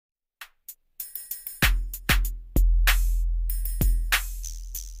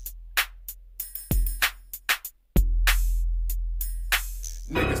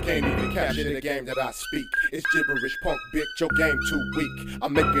Niggas can't even capture the game that I speak. It's gibberish, punk bitch, your game too weak. I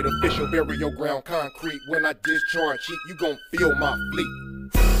make it official, burial ground concrete. When I discharge heat, you gon' feel my fleet.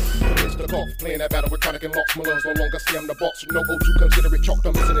 Mr. Golf, playing that battle with chronic and lost. Malone no longer see I'm the boss. No O2, consider it chalk.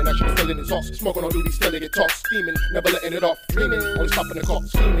 I'm missing and actually filling his sauce. Smoking on duty, still get tossed. Steaming, never letting it off. Dreaming, only stopping the call.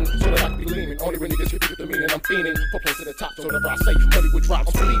 Scheming, so that I can be gleaming. Only when niggas hit me with the meaning. I'm fiending for place to the top. So whatever I say, money would drop.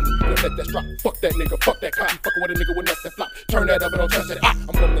 I'm speeding, and let that drop. Fuck that nigga, fuck that cop. Fucking with a nigga with nuts that flop. Turn that up and don't touch it. I'm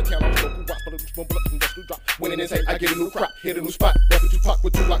from the town, I'm local watch. But a loose bumble up and just do drop. Winning is hate, I get a new crop. Hit a new spot. Bumping Tupac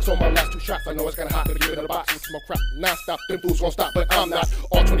with 2 blocks on my last 2 shots. I know it's kinda hot, but give it a box with smoke crap. Non-stop, them fools won't stop, but I'm not.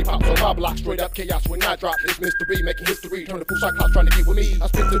 All 20 pops on my block. Straight up chaos when I drop. It's MistaRye making history. Turn the fool cyclops trying to get with me. I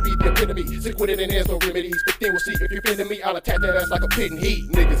spit to be the epitome. Sick with it and there's no remedies. But then we'll see if you're feeling me. I'll attack that ass like a pit in heat.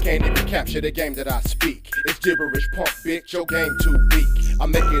 Niggas can't even capture the game that I speak. It's gibberish, punk bitch. Your game too weak. I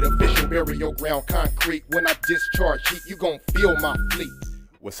make it official, burial ground concrete. When I discharge heat, you gon' feel my fleet.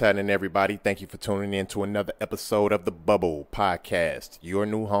 What's happening, everybody? Thank you for tuning in to another episode of the Bubble Podcast, your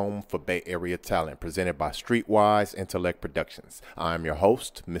new home for Bay Area talent, presented by Streetwise Intellect Productions. I'm your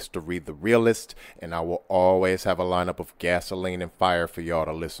host, MistaRye The Realist, and I will always have a lineup of gasoline and fire for y'all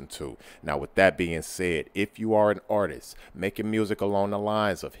to listen to. Now, with that being said, if you are an artist making music along the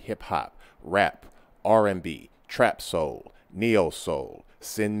lines of hip-hop, rap, R&B, trap soul, neo soul,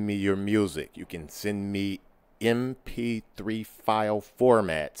 send me your music. You can send me MP3 file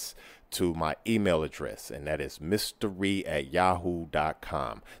formats to my email address, and that is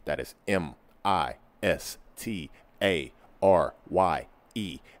MistaRye@yahoo.com. That is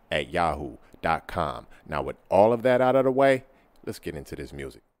MistaRye@yahoo.com. Now, with all of that out of the way, let's get into this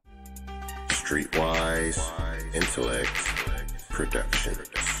music. Streetwise Intellect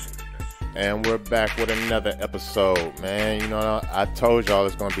Productions. And we're back with another episode, man. You know, I told y'all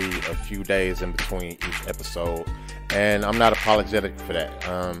it's going to be a few days in between each episode, and I'm not apologetic for that.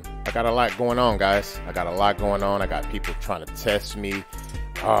 I got a lot going on, guys. I got a lot going on. I got people trying to test me.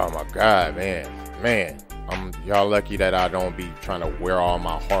 Oh, my God, man. Y'all lucky that I don't be trying to wear all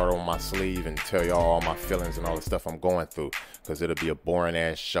my heart on my sleeve and tell y'all all my feelings and all the stuff I'm going through, because it'll be a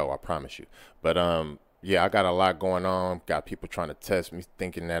boring-ass show, I promise you. But, yeah, I got a lot going on. Got people trying to test me,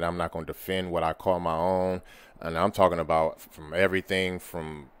 thinking that I'm not going to defend what I call my own. And I'm talking about from everything.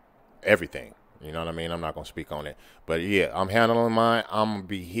 You know what I mean? I'm not going to speak on it. But, yeah, I'm handling mine. I'm going to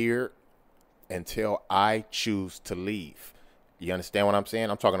be here until I choose to leave. You understand what I'm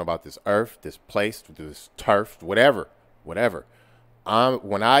saying? I'm talking about this earth, this place, this turf, whatever. When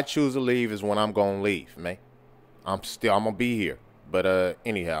I choose to leave is when I'm going to leave, man. I'm going to be here. But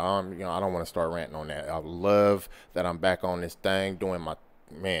anyhow, I don't want to start ranting on that. I love that I'm back on this thing doing my,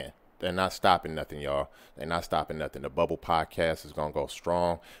 man, they're not stopping nothing, y'all. They're not stopping nothing. The Bubble Podcast is going to go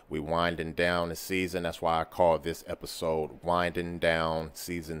strong. We winding down the season. That's why I call this episode Winding Down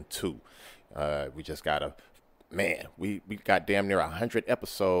Season 2. We just got we got damn near 100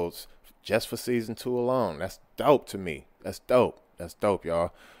 episodes just for Season 2 alone. That's dope to me. That's dope,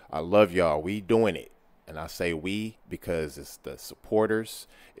 y'all. I love y'all. We doing it. And I say we because it's the supporters,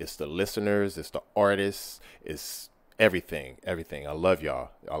 it's the listeners, it's the artists, it's everything. I love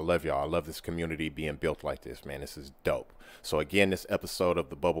y'all. I love this community being built like this, man. This is dope. So again, this episode of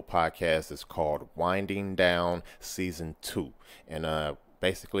the Bubble Podcast is called Winding Down Season 2. And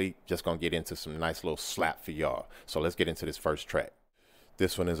basically just going to get into some nice little slap for y'all. So let's get into this first track.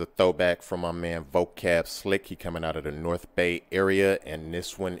 This one is a throwback from my man Vocab Slick. He coming out of the North Bay area. And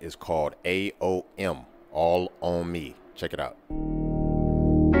this one is called AOM. All on Me. Check it out.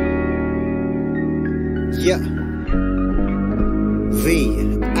 Yeah.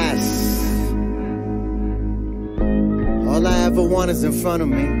 VS. All I ever want is in front of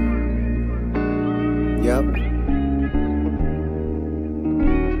me. Yep.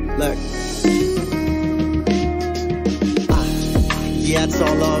 Look. Yeah, it's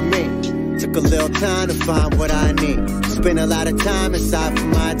all on me. Took a little time to find what I need. Spent a lot of time inside for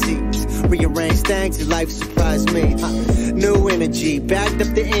my teams. Rearrange things, your life surprised me. New energy, backed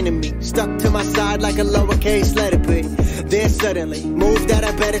up the enemy. Stuck to my side like a lowercase letter B. Then suddenly, moved at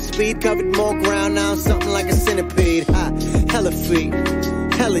a better speed. Covered more ground, now I'm something like a centipede. Hella feet,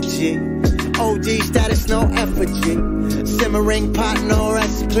 hella G. OG status, no effigy. Simmering pot, no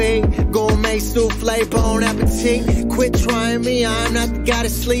recipe. Gourmet souffle, bon appetit. Quit trying me, I'm not the guy to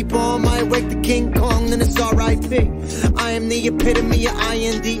sleep on. Might wake the King Kong, then it's R.I.P. I am the epitome of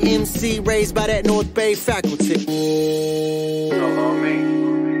INDMC, raised by that North Bay faculty. All on me.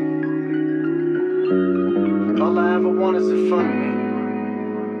 All I ever want is in front of me.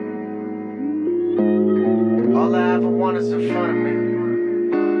 All I ever want is in front of me.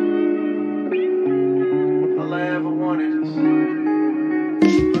 All I ever wanted is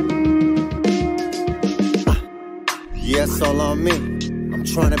on me. I'm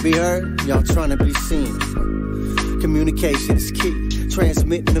trying to be heard, y'all trying to be seen. Communication is key.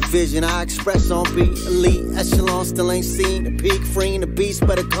 Transmitting the vision I express on beat. Elite echelon still ain't seen the peak. Freeing the beast,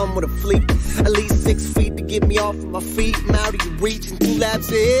 better come with a fleet. At least 6 feet to get me off of my feet. I'm out of reach and 2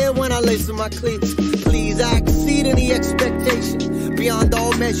 laps ahead when I lace my cleats. Please, I exceed any expectation. Beyond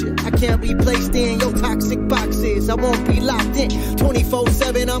all measure, I can't be placed in your toxic boxes. I won't be locked in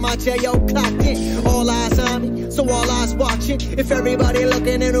 24/7 on my J.O. clocked in. All eyes on me, so all eyes watching. If everybody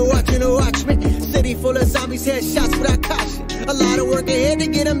looking and watching, watch me. City full of zombies, headshots without caution. A lot of work ahead to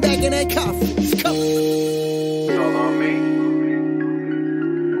get them back in their coffins. Come on. All on me.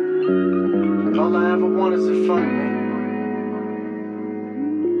 All I ever want is in front of me.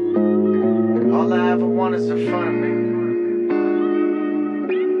 All I ever want is in front of me.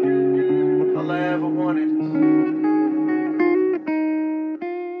 All I ever wanted.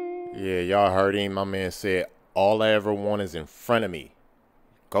 Yeah, y'all heard him. My man said, all I ever want is in front of me.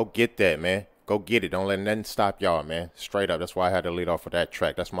 Go get that, man. Go get it. Don't let nothing stop y'all, man. Straight up. That's why I had to lead off with that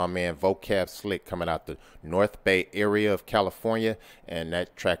track. That's my man Vocab Slick coming out the North Bay area of California. And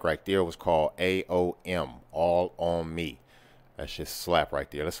that track right there was called AOM, All On Me. That's just slap right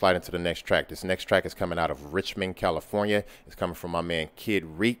there. Let's slide into the next track. This next track is coming out of Richmond, California. It's coming from my man Kid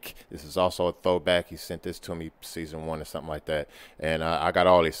Reek. This is also a throwback. He sent this to me season 1 or something like that. And I got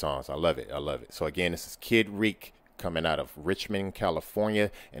all these songs. I love it. I love it. So again, this is Kid Reek coming out of Richmond,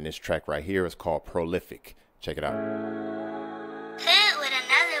 California. And this track right here is called Prolific. Check it out. Fit with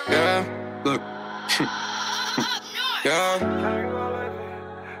another one. Yeah, look. Yeah.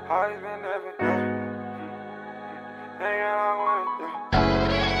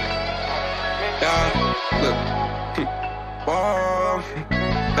 Yeah, look. Whoa.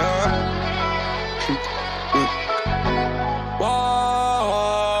 Yeah. Whoa.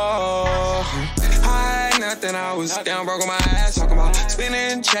 I had nothing, I was down, broke on my ass, talking about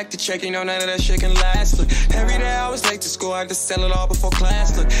spinning check to check, you know, none of that shit can last. Look, every day I was late to school, I had to sell it all before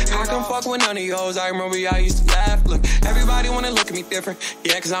class. Look, I can fuck with none of yours, I remember y'all used to laugh. Look, everybody wanna look at me different,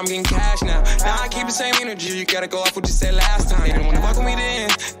 yeah, cause I'm getting cash now. Now I keep the same energy, you gotta go off what you said last time. They didn't wanna fuck with me then,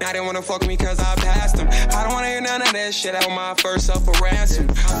 now they wanna fuck with me cause I passed them. I don't wanna hear none of that shit, I want my first up for ransom.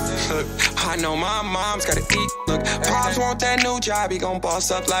 Look, I know my mom's gotta eat. Look, pops want that new job, he gon'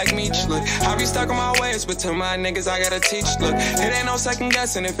 boss up like me. Look, I be stuck on my ways, but to my niggas I gotta teach. Look, it ain't no second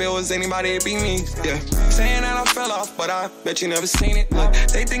guessing, if it was anybody it'd be me. Yeah, saying that I fell off, but I bet you never seen it. Look,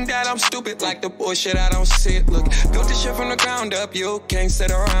 they think that I'm stupid, like the bullshit, I don't see it. Look, built this shit from the ground up, you can't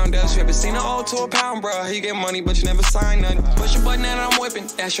sit around us. You ever seen an old to a pound, bruh? You get money, but you never sign nothing. Push a button and I'm whipping,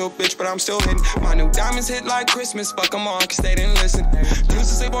 that's your bitch, but I'm still hitting. My new diamonds hit like Christmas, fuck them all, cause they didn't listen. Used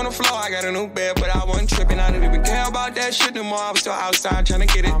to sleep on the floor, I got a new bed, but I wasn't tripping. I didn't even care about that shit no more, I was still outside trying to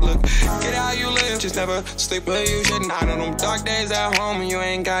get it. Look, get how you live, just never sleep where you shouldn't. I know them dark days at home and you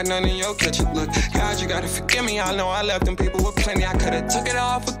ain't got none in your kitchen. Look, God, you gotta forgive me, I know I left them people with plenty. I could've took it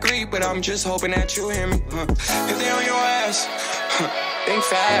all for greed, but I'm just hoping that you hear me. If they on your ass, think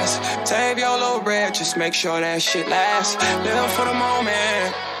fast. Save your little bread, just make sure that shit lasts. Live for the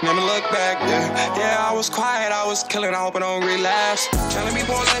moment, never look back. Yeah, I was quiet, I was killing, I hope I don't relapse. Trying to be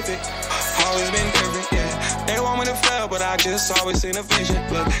prolific, always been different, yeah. They want me to fail, but I just always seen a vision.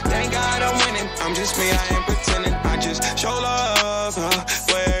 Look, thank God I'm winning, I'm just me, I ain't pretending. I just show love,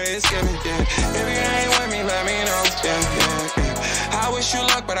 where it's given, yeah. If you ain't with me, let me know, yeah. I wish you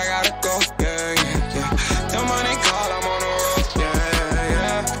luck, but I gotta go, yeah. The money call, I'm on the road,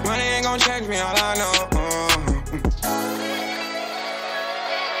 yeah. Money ain't gon' change me, all I know.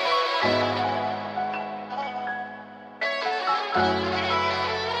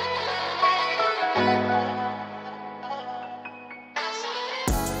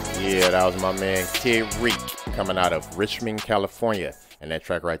 Yeah, that was my man Kid Reek coming out of Richmond, California. And that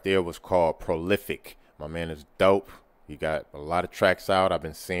track right there was called Prolific. My man is dope. He got a lot of tracks out. I've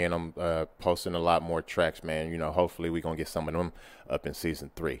been seeing him posting a lot more tracks, man. You know, hopefully we're going to get some of them up in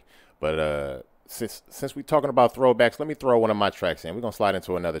season 3. But since we're talking about throwbacks, let me throw one of my tracks in. We're going to slide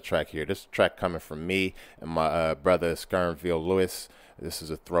into another track here. This track coming from me and my brother Skernville Lewis. This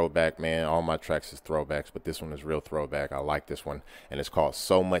is a throwback, man. All my tracks is throwbacks, but this one is real throwback. I like this one, and it's called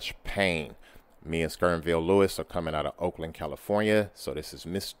So Much Pain. Me and Skernville Lewis are coming out of Oakland, California. So this is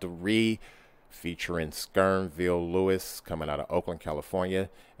MistaRye featuring Skernville Lewis coming out of Oakland, California.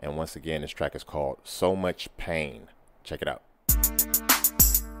 And once again, this track is called So Much Pain. Check it out.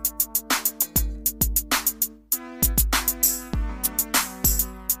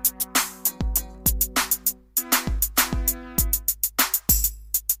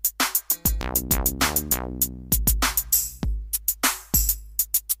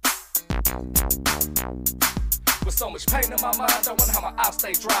 What's so much pain in my mind, I wonder how my eyes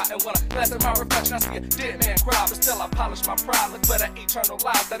stay dry. And when I glance at my reflection, I see a dead man cry. But still I polish my pride, look for that eternal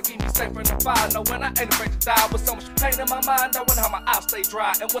life that'll keep me safe from the fire. No, when I ain't afraid to die, with so much pain in my mind, I wonder how my eyes stay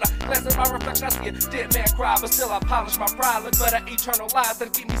dry. And when I glance at my reflection, I see a dead man cry. But still I polish my pride, look for that eternal life that'll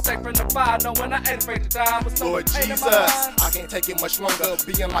keep me safe from the fire. No, when I ain't afraid to die, with so Lord much pain Jesus, in my mind. I can't take it much longer.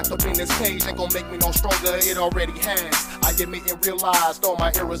 Being locked up in this cage ain't gonna make me no stronger. It already has. I admit and realize all my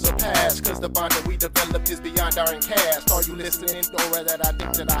errors are past. Cause the bond that we developed is beyond our cast. Are you listening, Dora, that I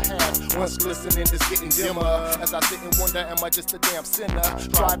think that I have? Once glistening is getting dimmer. As I sit and wonder, am I just a damn sinner?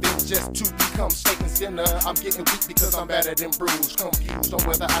 Striving just to become Satan's sinner. I'm getting weak because I'm battered and bruised. Confused on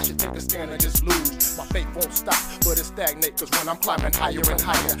whether I should take a stand or just lose. My faith won't stop, but it stagnate. Cause when I'm climbing higher and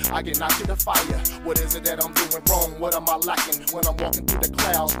higher, I get knocked to the fire. What is it that I'm doing wrong? What am I lacking? When I'm walking through the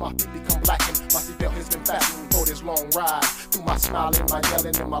clouds, my feet become blackened. My seatbelt has been fastened for this long ride. Through my smiling, my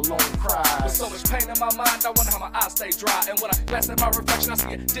yelling, and my long cries. With so much pain in my mind, I wonder how my eyes stay dry. And when I glance at my reflection, I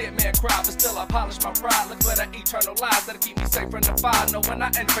see a dead man cry. But still I polish my pride, look for that eternal life that'll keep me safe from the fire. No, when I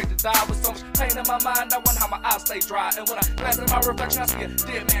ain't afraid to die. With so much pain in my mind, I wonder how my eyes stay dry. And when I glance at my reflection, I see a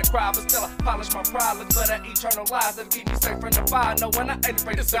dead man cry. But still I polish my pride, look for that eternal life that'll keep me safe from the fire. No, when I ain't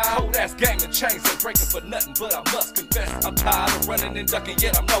afraid to die. It's a cold ass game and chains ain't breaking for nothing, but I must confess I'm tired of running and ducking.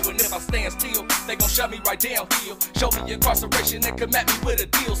 Yet I'm knowing if I stand still, they gon' shove me right downhill. Show me incarceration and come at me with a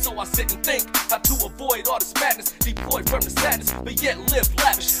deal. So I sit and think how to avoid all this madness, deployed from the sadness, but yet live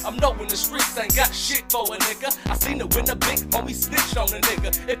lavish. I'm knowing the streets ain't got shit for a nigga. I seen it when the big homie snitched on a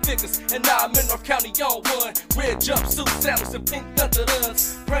nigga. It figures, and now I'm in North County on one. Red jumpsuit, sandals, and pink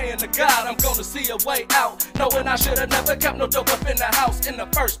duns. Praying to God I'm gonna see a way out, knowing I should've never kept no dope up in the house in the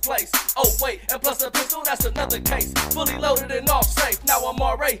first place. Oh wait, and plus a pistol, that's another case. Fully loaded and off safe. Now I'm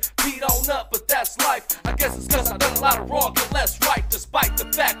already beat on up, but that's life. I guess it's cause I done a lot of wrong and less right. Despite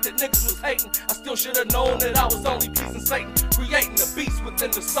the fact that niggas was hating, I still should've known that I was only pleasing Satan, creating a beast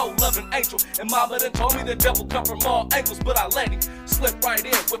within the soul of an angel. And mama done told me the devil come from all angles, but I let him slip right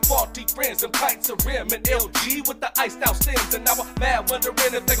in with faulty friends and pints of rim and LG with the iced out stems. And now I'm mad, wondering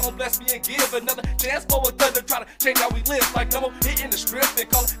if they gon' bless me and give another chance for a thunder, try to change how we live. Like no more hitting the strip and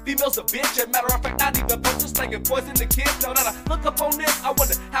calling females a bitch. And matter of fact, not even posters slinging poison to kids. Now that I look up on this, I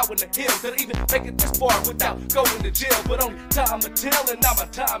wonder how in the hell did I even make it this far without going to jail. But only time will tell, and now my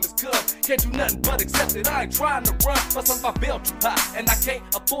time is come. Can't do nothing but accept it. I ain't trying to run, but since my bail too high, and I can't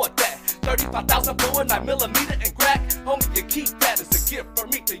afford that. 35,000 for a 9mm and crack. Homie, you keep that as a gift for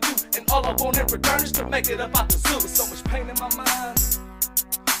me to you. And all I want in return is to make it up out the zoo. With so much pain in my mind.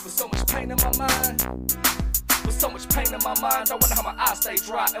 With so much pain in my mind. With so much pain in my mind, I wonder how my eyes stay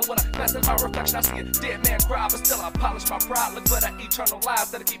dry. And when I glance at my reflection, I see a dead man cry. But still I polish my pride, look for that eternal life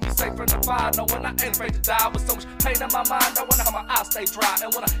that'll keep me safe from the fire. No, when I ain't afraid to die. With so much pain in my mind, I wonder how my eyes stay dry.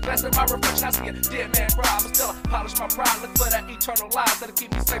 And when I glance at my reflection, I see a dead man cry. But still I polish my pride, look for that eternal life that'll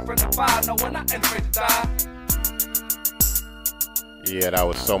keep me safe from the fire. No, when I ain't afraid to die. Yeah, that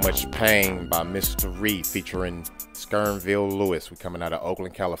was So Much Pain by MistaRye featuring Skernville Lewis. We're coming out of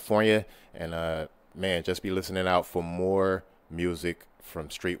Oakland, California, and man, just be listening out for more music from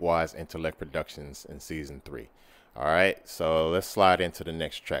Streetwise Intellect Productions in season 3. All right, so let's slide into the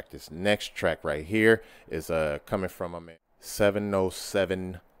next track. This next track right here is coming from a man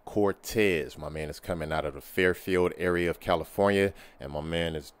 707 Cortez. My man is coming out of the Fairfield area of California, and my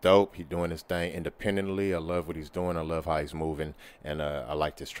man is dope. He's doing his thing independently. I love what he's doing. I love how he's moving, and I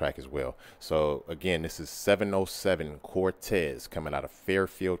like this track as well. So again, this is 707 Cortez coming out of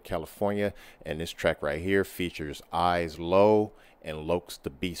Fairfield, California, and this track right here features Eyes Low and Lokes the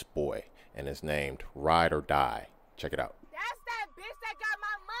Beast Boy, and it's named Ride or Die. Check it out. That's that bitch that got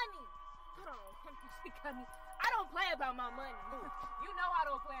my money. Hold on, she got me. I don't play about my money. You know I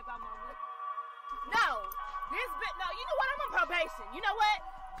don't play about my money. No, this bitch, no, you know what? I'm on probation. You know what?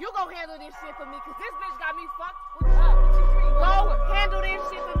 You go handle this shit for me, cause this bitch got me fucked up. Go handle this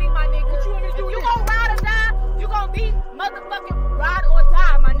shit for me, my nigga. What you want me to do? You gon' ride or die? You gon' be motherfucking ride or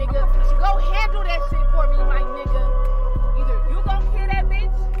die, my nigga. Go handle that shit for me, my nigga. Either you gon' kill that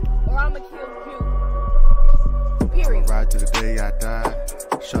bitch, or I'ma kill you. Period. Ride to the day I die.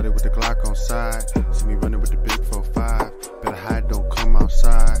 Shot it with the Glock on side. See me running with the big 4-5. Better hide, don't come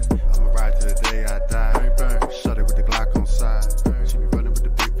outside. I'ma ride to the day I die. Bang, bang. Shot it with the Glock on side. See me running with the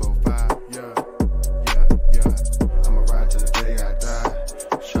big 4-5. Yeah. I'ma ride to the day I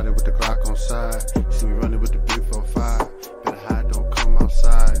die. Shot it with the Glock on side. See me running with the big 4-5. Better hide, don't come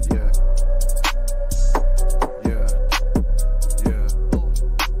outside.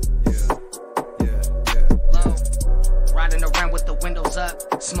 Riding around with the windows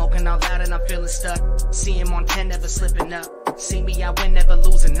up, smoking out loud and I'm feeling stuck. See him on 10, never slipping up. See me, I win, never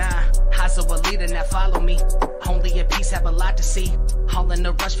losing, nah. Hazo a leader, now follow me. Only a piece, have a lot to see. All in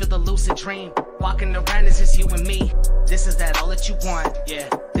the rush for the lucid dream. Walking around is just you and me. This is that all that you want, yeah.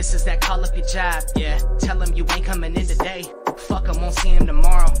 This is that call up your job, yeah. Tell him you ain't coming in today. Fuck him, won't see him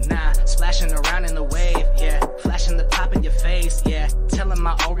tomorrow, nah. Splashing around in the wave, yeah. Flashing the pop in your face, yeah. Tell him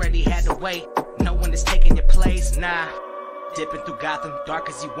I already had to wait. No one is taking your place, nah. Dipping through Gotham, dark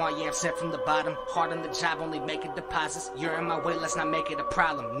as you want, yeah, I'm set from the bottom. Hard on the job, only making deposits. You're in my way, let's not make it a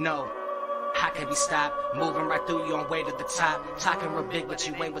problem, no. How can we stop? Moving right through you on way to the top. Talking real big, but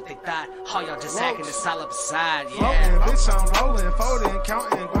you ain't what they thought. All y'all just acting, it's all up aside, yeah. Floating, bitch, I'm rolling, folding,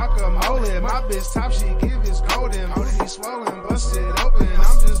 counting guacamole. My bitch top, she give is golden. Booty swollen, busted open.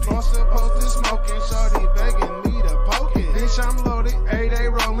 I'm just supposed to smoking. Shorty begging me to poke it. Bitch, I'm loaded, every day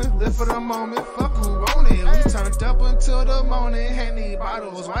rolling. Live for the moment, fuck who want it. We turned up until the morning. Henny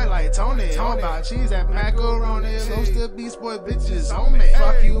bottles, white like Tony. Talk about cheese, that macaroni. Close to Beast Boy bitches on me.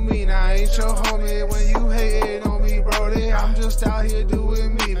 Fuck you mean, I ain't your homie. When you hating on me, brody, I'm just out here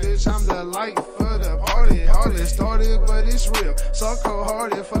doing me, bitch. I'm the light for the party. Hardly started, but it's real. So cold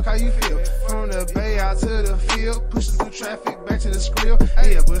hearted, fuck how you feel. From the bay out to the field, pushing through traffic back to the skrill.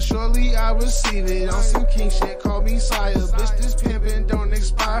 Yeah, but surely I receive it. On some king shit, call me sire. Bitch, this pimpin' don't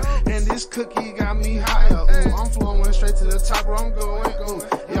expire, and this cookie got me higher. Ooh, I'm flowing straight to the top where I'm going. Ooh,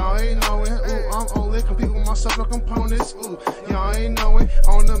 y'all ain't knowing. Ooh, I'm only competing with myself, no components. Ooh, y'all ain't knowing.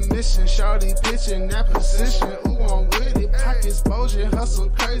 On the mission, shawty pitching that position. Ooh, I'm with it. Pockets bulging, hustle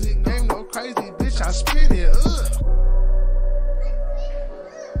crazy, game no crazy, bitch. I spit it. Ugh.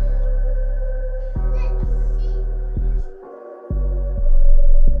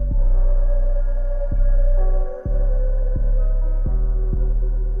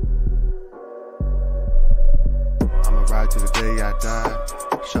 Ride to the day I die.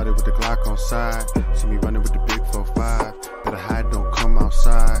 Shot it with the Glock on side. See me running with the big 4-5. Better hide, don't come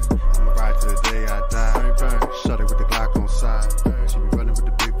outside. I'ma ride to the day I die. Shot it with the Glock on side. See me running with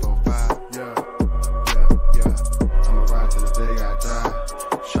the big 4-5. Yeah. I'ma ride to the day I die.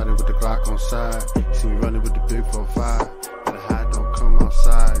 Shot it with the Glock on side. See me running with the big 4-5. Better hide, don't come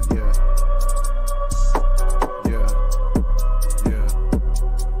outside. Yeah.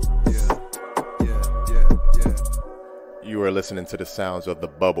 You are listening to the sounds of the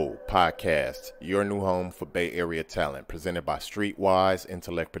Bubble Podcast, your new home for Bay Area talent, presented by Streetwise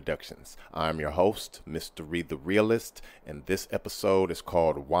Intellect Productions. I'm your host, MistaRye The Realist, and this episode is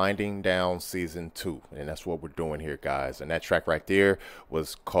called Winding Down Season 2, and that's what we're doing here, guys. And that track right there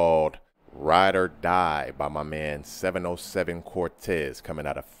was called Ride or Die by my man 707 Cortez, coming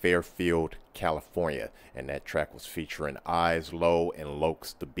out of Fairfield, California, and that track was featuring Eyes Low and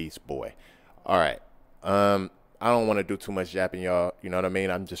Lokes the Beast Boy. All right, I don't want to do too much yapping, y'all. You know what I mean?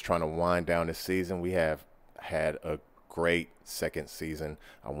 I'm just trying to wind down this season. We have had a great second season.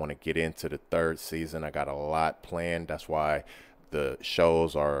 I want to get into the third season. I got a lot planned. That's why the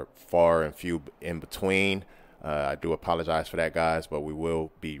shows are far and few in between. I do apologize for that, guys, but we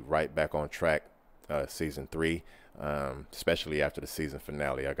will be right back on track season 3, especially after the season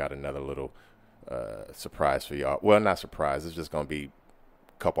finale. I got another little surprise for y'all. Well, not surprise. It's just going to be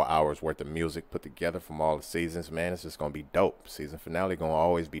couple hours worth of music put together from all the seasons. Man, it's just gonna be dope. Season finale gonna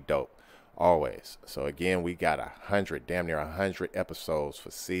always be dope, always. So again, we got 100, damn near 100 episodes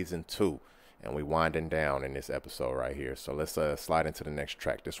for season 2, and we winding down in this episode right here. So let's slide into the next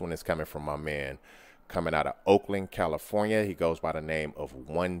track. This one is coming from my man coming out of Oakland, California. He goes by the name of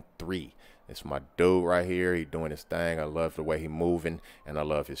 1-3. It's my dude right here. He doing his thing. I love the way he moving, and I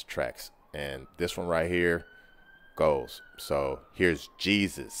love his tracks. And this one right here goes. So here's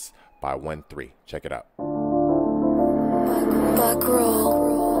Jesus by 1-3. Check it out. Black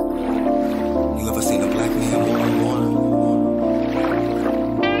roll. You ever seen a black man walk on water?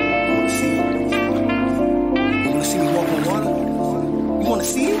 You wanna see me walk on water? You wanna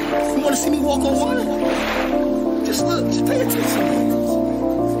see it? You wanna see me walk on water? Just look, just pay attention.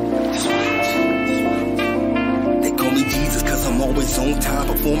 Just watch. They call me Jesus cause I'm always on time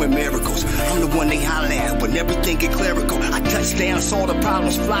performing miracles. I'm the one they holler at when everything get clerical. I touch down, saw the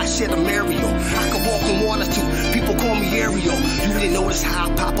problems fly, shit a Mario. I can walk on water too, people call me Ariel. You didn't notice how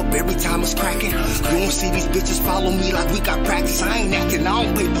I pop up every time it's cracking? You don't see these bitches follow me like we got practice. I ain't acting, I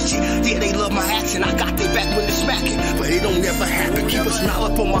don't play with shit. Yeah, they love my action, I got their back when they're smacking. But it don't never happen, keep a smile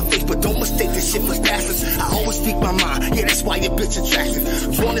up on my face, but don't mistake this shit for passes. I always speak my mind, yeah, that's why your bitch attractive.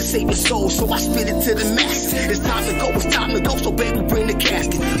 Wanna save your soul, so I spit it to the masses. It's time to go, so so baby, bring the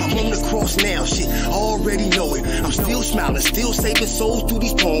casket. I'm on the cross now, shit, already know it. I'm still smiling, still saving souls through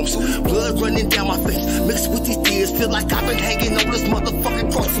these poems. Blood running down my face, mixed with these tears. Feel like I've been hanging on this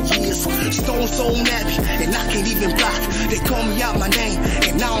motherfucking cross for years. Stone so nappy, and I can't even block. They call me out my name,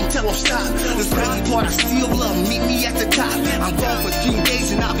 and now I'm telling them stop. The crazy part, I still love them. Meet me at the top. I'm gone for 3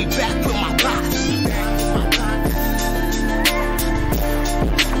 days, and I'll be back with my box.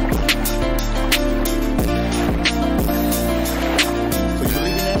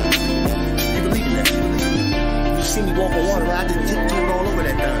 See me walk on water, I just tiptoed all over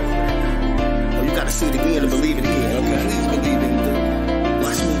that time. Oh, you gotta see it again to believe it again. Okay, please believe it.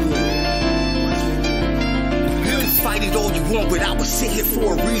 Watch me do it. You can fight it all you want, but I was sitting here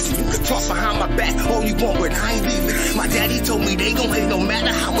for a reason. You can talk behind my back all you want, but I ain't leaving. My daddy told me they gon' hate no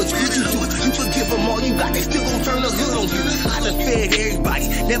matter how much good you do. You can give them all you got, they still gon' turn the hood on you. I done fed everybody,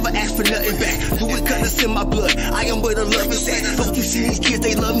 never asked for nothing back. Do it cause it's in my blood, I am where the love is at. Don't you see these kids,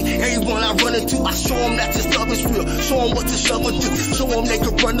 they love me. Everyone I run into, I show them that this love is real. Show them what this love will do. Show them they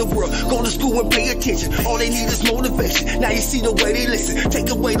can run the world. Go to school and pay attention. All they need is motivation. Now you see the way they listen. Take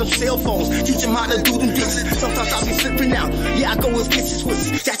away them cell phones. Teach them how to do them dishes. Sometimes I'll be slipping out. Yeah, I go and get this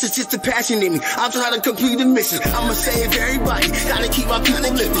with. That's just the passion in me. I'm trying to complete the mission. I'ma save everybody. Gotta keep my people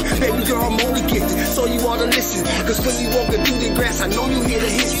lifted. Baby girl, I'm only gifted. So you ought to listen. Cause when you walking through the grass, I know you hear the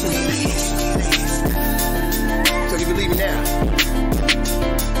history. So you believe me now?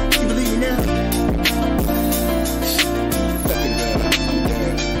 You believe me now?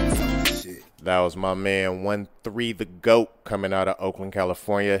 That was my man 1-3 The GOAT coming out of Oakland,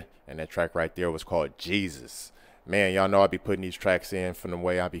 California. And that track right there was called Jesus. Man, y'all know I be putting these tracks in from the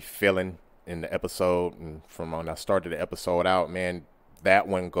way I be feeling in the episode. And from when I started the episode out, man, that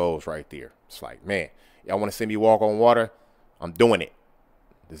one goes right there. It's like, man, y'all want to see me walk on water? I'm doing it.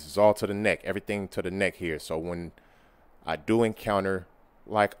 This is all to the neck. Everything to the neck here. So when I do encounter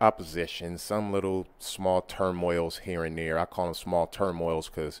like opposition, some little small turmoils here and there. I call them small turmoils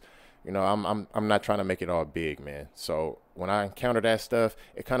because, you know, I'm not trying to make it all big, man. So when I encounter that stuff,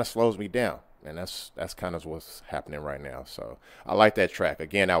 it kind of slows me down. And that's kind of what's happening right now. So I like that track.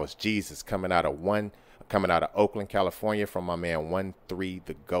 Again, that was Jesus coming out of Oakland, California from my man 1-3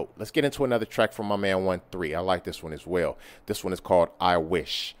 The GOAT. Let's get into another track from my man 1-3. I like this one as well. This one is called I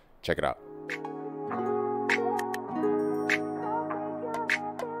Wish. Check it out.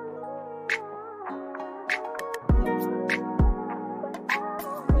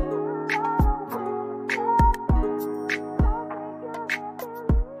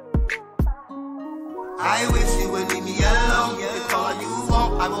 I wish you would leave me alone. You can call all you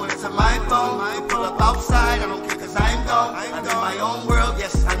want, I won't answer my phone. I pull up outside, I don't care cause I'm gone. I'm in my own world,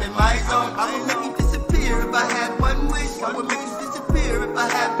 yes, I'm in my zone. I would make you disappear if I had one wish. I would make you disappear if I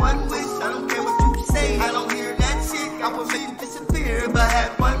had one wish. I don't care what you say, I don't hear that shit. I would make you disappear if I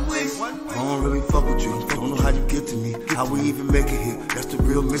had one wish. I don't really fuck with you, don't know how you get to me. How we even make it here, that's the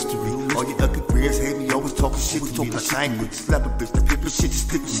real mystery. All your ugly friends hate me, always talking shit to me. Like I ain't with slap a bitch, the paper shit just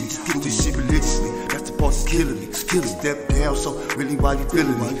stick to me. Get this shit religiously, that's the boss is killing me. Step down, so really why you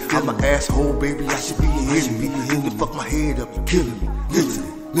feeling me? I'm an asshole, baby, I should be your enemy. You can fuck my head up, you killing me.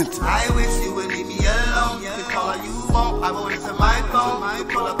 Mentally. I wish you would leave me alone. You can call all you want, I won't answer my phone. You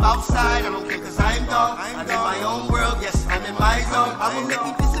pull up outside, I don't care cause I'm gone. I'm in my own world, yes, I'm in my zone. I would make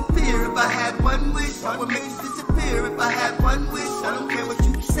you disappear if I had one wish. I would make you disappear if I had one wish. I don't care what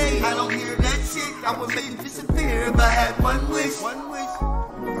you say, I don't hear that shit. I would make you disappear if I had one wish. I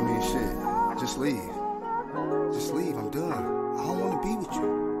mean, shit, just leave. Just leave, I'm done. I don't want to be with you.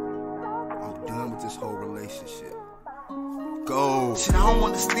 I'm done with this whole relationship. Go. Shit, I don't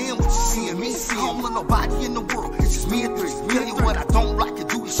understand what you see in me. I don't want nobody in the world. It's just me and three. Tell you what I don't like to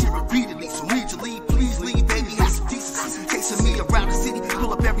do this shit repeatedly. So need to leave, please leave, baby. Have some decency. Chasing me around the city,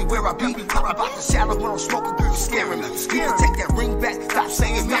 pull up everywhere I be. I'm about to shadow when I'm smoking, girl, you're scaring me. You can take that ring back, stop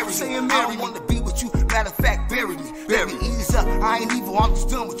saying marry me. I don't want to be with you. Matter of fact, bury me. Baby, ease up. I ain't evil, I'm just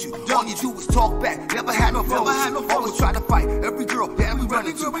done with you. All you do is talk back. Never had no fun. Always try to fight every girl that we run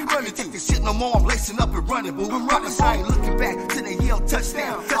into. I can't take this shit no more. I'm lacing up and running, boo. I'm running, so I ain't looking back till they yell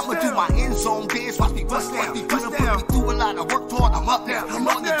touchdown. I'ma do my end zone dance, watch me bust down. You done put me through a lot, I worked hard, I'm up now.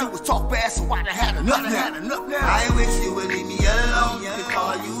 All you do is talk fast, so I done had enough now. I wish you would leave me alone. You can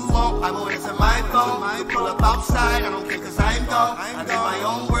call all you want, I won't answer my phone. You pull up outside, I don't care cause I'm gone. I'm in my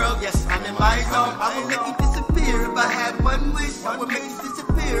own world, yes, I'm in my zone. I would make you disappear if I had one wish. I would make you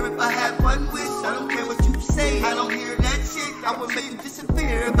disappear if I had one wish. I don't care what you say, I don't hear that shit. I would make you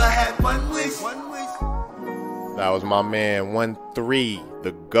disappear if I had one wish. That was my man 1-3,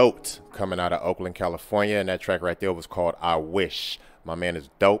 the GOAT, coming out of Oakland, California. And that track right there was called I Wish. My man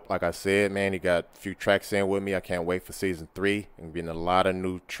is dope. Like I said, man, he got a few tracks in with me. I can't wait for season 3. And getting a lot of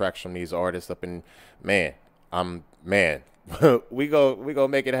new tracks from these artists up in, man, we go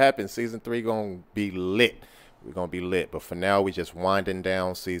make it happen. Season 3 gonna be lit. We're gonna be lit. But for now, we just winding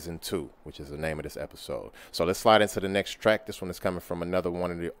down season 2, which is the name of this episode. So let's slide into the next track. This one is coming from another one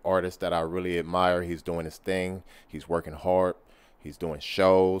of the artists that I really admire. He's doing his thing. He's working hard. He's doing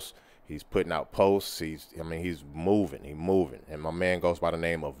shows. He's putting out posts. He's moving. He's moving. And my man goes by the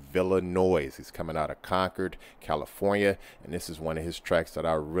name of Illinois. He's coming out of Concord, California. And this is one of his tracks that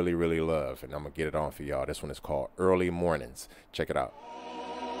I really, really love. And I'm going to get it on for y'all. This one is called Early Mornings. Check it out.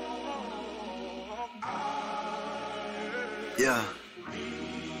 Yeah.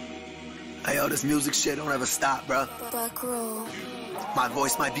 Hey, yo, this music shit don't ever stop, bro. My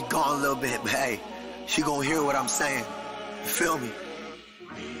voice might be gone a little bit, but hey, she gonna hear what I'm saying. You feel me?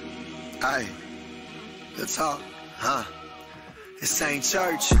 Hey, good talk, huh? This ain't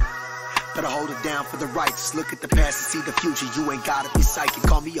church. Better hold it down for the righteous. Look at the past and see the future. You ain't gotta be psychic.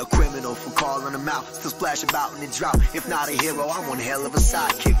 Call me a criminal for calling them out. Still splash about in the drought. If not a hero, I'm one hell of a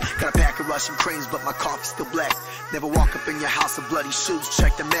sidekick. Got a pack of Russian creams, but my coffee's still black. Never walk up in your house of bloody shoes.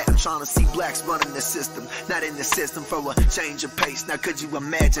 Check the mat. I'm trying to see blacks running the system. Not in the system for a change of pace. Now could you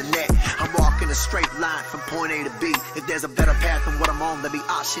imagine that? I'm walking a straight line from point A to B. If there's a better path than what I'm on, let me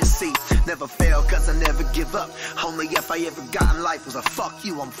option C. Never fail cause I never give up. Only if I ever got in life was a fuck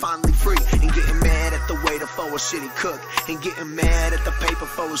you, I'm finally free. And getting mad at the waiter for a shitty cook. And getting mad at the paper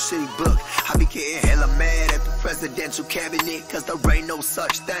for a shitty book. I be getting hella mad at the presidential cabinet. Cause there ain't no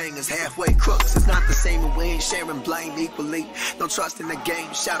such thing as halfway crooks. It's not the same when we ain't sharing blame equally. No trust in the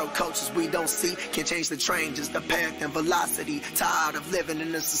game, shadow coaches we don't see. Can't change the train, just the path and velocity. Tired of living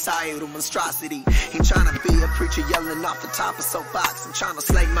in a societal monstrosity. Ain't trying to be a preacher yelling off the top of soapbox. I'm trying to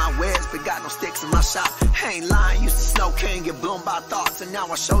slay my wares, but got no sticks in my shop. I ain't lying, used to snow, can't get blown by thoughts. And now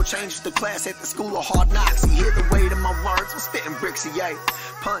I show changes the class at the school of hard knocks. You hear the weight of my words, I'm spitting bricks, yay.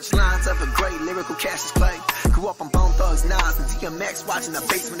 Punchlines of a great lyrical Cassius Clay. Grew up on Bone Thugs, Nas, and DMX. Watching the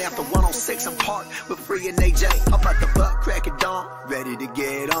basement after 106 and Park with Free and AJ. Up at the butt crack of dawn, ready to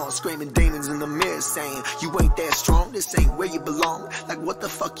get on. Screaming demons in the mirror saying, you ain't that strong, this ain't where you belong. Like what the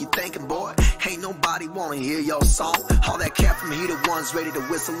fuck you thinking, boy? Ain't nobody wanna hear your song. All that cat from heater ones ready to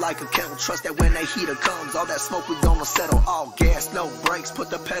whistle like a kettle. Trust that when that heater comes, all that smoke we gonna settle. All gas, no brakes, put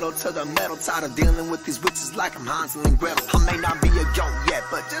the pedal to the metal. Tired of dealing with these witches like I'm Hansel and Gretel. I may not be a goat yet,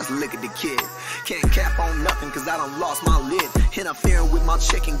 but just look at the kid. Can't cap on nothing cause I done lost my lid. Interfering with my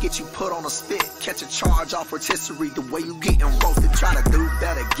chicken, get you put on a spit. Catch a charge off rotisserie, the way you getting roasted. Try to do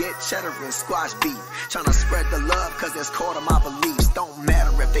better, get cheddar and squash beef. Trying to spread the love cause that's core to my beliefs. Don't matter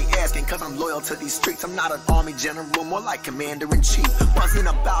if they asking cause I'm loyal to these streets. I'm not an army general, more like commander-in-chief. Wasn't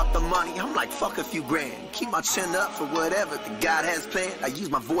about the money, I'm like fuck a few grand. Keep my chin up for whatever the God has planned. I use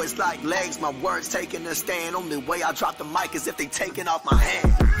my voice like legs, my words taking a stand. Only way I drop the mic is if they taking off my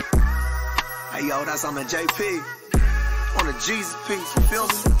hand. Hey yo, that's on the JP. On the Jesus piece, you feel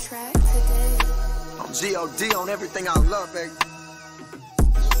me? On G.O.D. on everything I love, baby.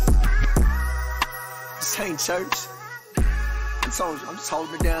 This ain't church. I told you, I'm just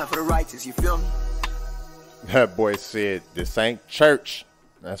holding it down for the righteous, you feel me? That boy said, this ain't church.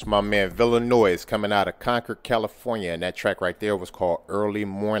 That's my man Illinois coming out of Concord, California. And that track right there was called Early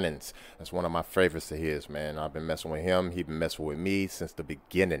Mornings. That's one of my favorites of his, man. I've been messing with him. He's been messing with me since the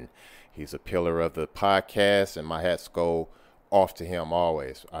beginning. He's a pillar of the podcast, and my hats go off to him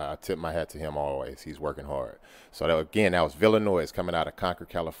always. I tip my hat to him always. He's working hard. So that was Illinois coming out of Concord,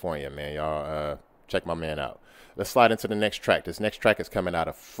 California, man. Y'all check my man out. Let's slide into the next track. This next track is coming out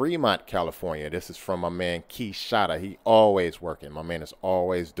of Fremont, California. This is from my man Key Shada. He always working. My man is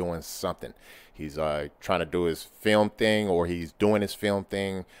always doing something. He's trying to do his film thing, or he's doing his film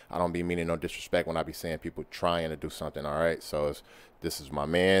thing. I don't be meaning no disrespect when I be saying people trying to do something, all right? So this is my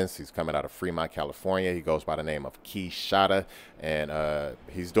man's. He's coming out of Fremont, California. He goes by the name of Key Shada, and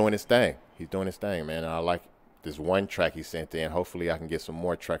he's doing his thing. He's doing his thing, man. And I like this one track he sent in. Hopefully I can get some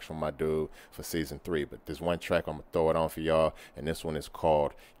more tracks from my dude for season 3. But this one track, I'm going to throw it on for y'all. And this one is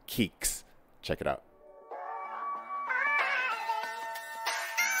called Keeks. Check it out.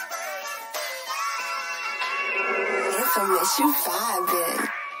 Infamous, you vibing.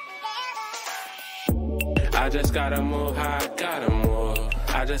 I just gotta move how I gotta move.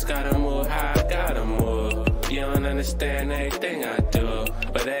 I just gotta move how I gotta move. You don't understand everything I do,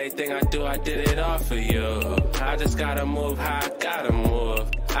 but everything I do, I did it all for you. I just gotta move how I gotta move.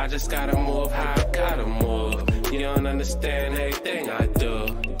 I just gotta move how I gotta move. You don't understand everything I do,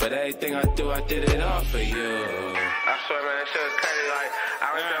 but everything I do, I did it all for you. I swear, man, that shit was crazy. Like, I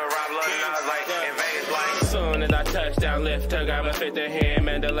remember Rob Loaded, and I was like, in Vegas, like. Soon as I touched down, lift, took out my 50 hand.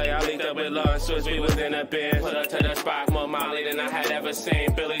 Mandalay, I linked up with Lawrence Swiss, we was in the bin. Put up to the spot, more Molly than I had ever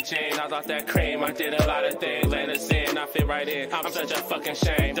seen. Billie Jean, I thought that cream, I did a lot of things. Land a sin, I fit right in. I'm such a fucking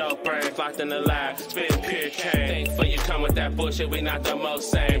shame. Dope brains locked in the lab, spit pure cane. Thankful you come with that bullshit, we not the most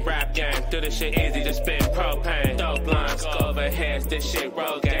sane. Rap game, do this shit easy, just spit propane. Dope lines, go over heads, this shit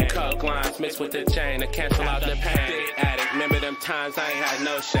road game. Coke lines mixed with the chain to cancel out the pain. Big addict, remember them times I ain't had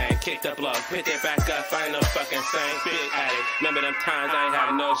no shame. Kick the blow, pick it back up, I ain't no fucking saint. Big addict, remember them times I ain't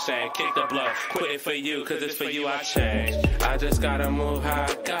had no shame. Kick the blow, quit it for you, cause it's for you I change. I just gotta move how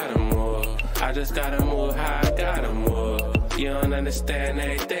I gotta move. I just gotta move how I gotta move. You don't understand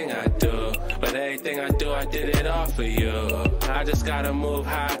everything I do, but everything I do, I did it all for you. I just gotta move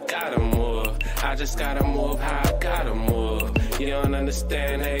how I gotta move. I just gotta move how I gotta move. You don't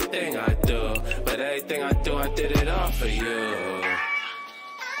understand everything I do, but everything I do, I did it all for you.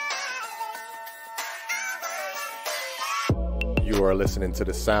 You are listening to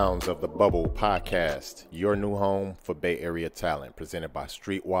the sounds of the Bubble Podcast, your new home for Bay Area talent, presented by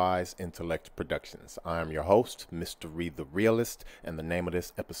Streetwise Intellect Productions. I am your host, MistaRye The Realist, and the name of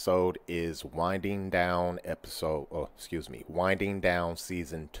this episode is Winding Down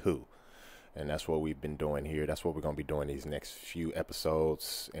Season 2. And that's what we've been doing here. That's what we're going to be doing these next few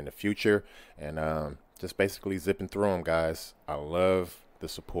episodes in the future. And just basically zipping through them, guys. I love the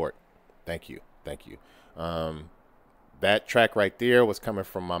support. Thank you. Thank you. That track right there was coming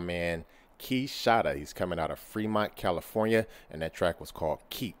from my man Keyshada. He's coming out of Fremont, California, and that track was called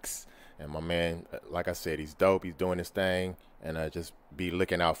Keeks. And my man, like I said, he's dope. He's doing his thing, and just be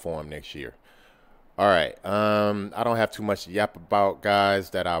looking out for him next year. All right. I don't have too much to yap about, guys,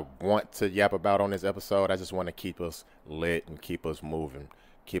 that I want to yap about on this episode. I just want to keep us lit and keep us moving,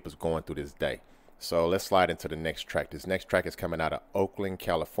 keep us going through this day. So let's slide into the next track. This next track is coming out of Oakland,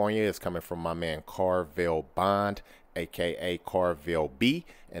 California. It's coming from my man Carvel Bond, a.k.a. Carvel B.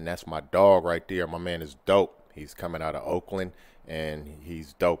 And that's my dog right there. My man is dope. He's coming out of Oakland, and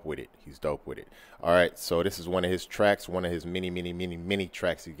he's dope with it. He's dope with it. All right, so this is one of his tracks, one of his many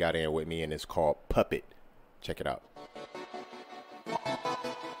tracks he got in with me, and it's called Puppet. Check it out.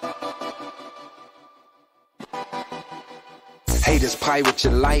 Haters pirate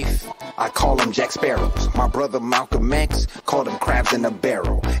your life, I call them Jack Sparrows. My brother Malcolm X called them crabs in a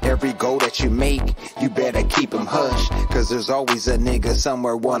barrel. Every goal that you make, you better keep them hush, cause there's always a nigga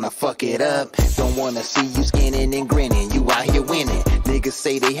somewhere wanna fuck it up. Don't wanna see you skinning and grinning, you out here winning. Niggas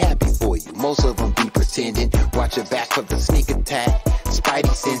say they happy for you, most of them be pretending. Watch your back for the sneak attack,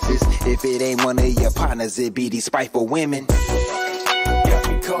 spidey senses. If it ain't one of your partners, it be these spiteful women. Got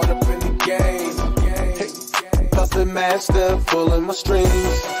me caught up in the game. Puppet master, pulling my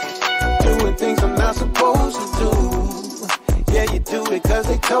strings, doing things I'm not supposed to do. Yeah, you do it cause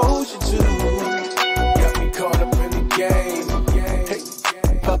they told you to. Got me caught up in the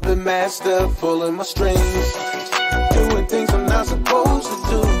game. Puppet master, pulling my strings, doing things I'm not supposed to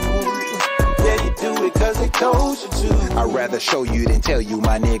do. Yeah, you do it cause they told you to. I'd rather show you than tell you,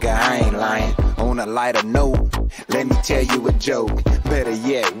 my nigga, I ain't lying. On a lighter note, let me tell you a joke. Better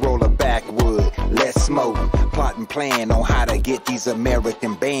yet, roll a backwood, let's smoke. Plot and plan on how to get these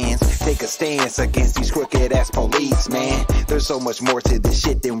American bands. Take a stance against these crooked ass police, man. There's so much more to this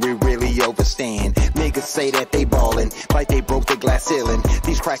shit than we really overstand. Niggas say that they ballin' like they broke the glass ceiling.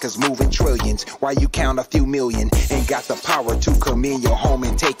 These crackers moving trillions while you count a few million. Ain't got the power to come in your home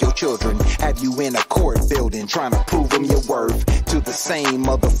and take your children. Have you in a court building trying to prove them your worth to the same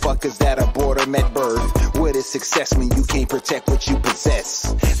motherfuckers that abort them at birth. What is success when you can't protect what you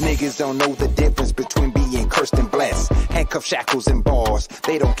possess? Niggas don't know the difference between being cursed and blessed. Handcuff, shackles, and bars,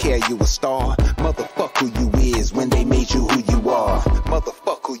 they don't care you a star. Motherfuck who you is when they made you who you are.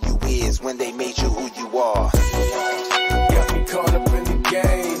 Motherfuck who you is when they made you who you are. Got me caught up in the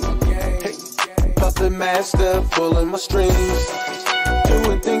game. Puppet master, pulling my strings,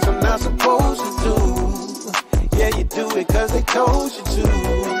 doing things I'm not supposed to do. Yeah, you do it cause they told you to.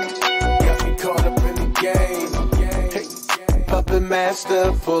 Got me caught up in the game. Puppet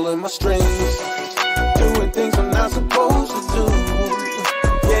master, pulling my strings, doing things I'm not supposed to do.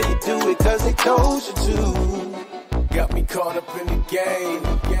 Yeah, you do it cause they told you to. Got me caught up in the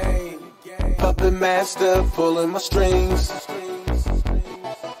game. Puppet master, pulling my strings.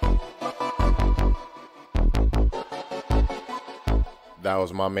 That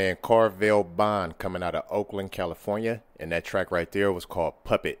was my man Carvel Bond coming out of Oakland, California, and that track right there was called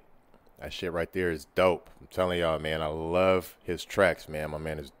Puppet. That shit right there is dope. I'm telling y'all, man, I love his tracks, man. My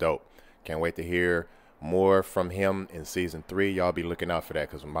man is dope. Can't wait to hear more from him in season 3. Y'all be looking out for that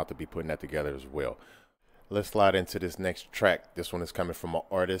because I'm about to be putting that together as well. Let's slide into this next track. This one is coming from an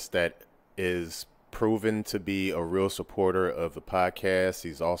artist that is proven to be a real supporter of the podcast.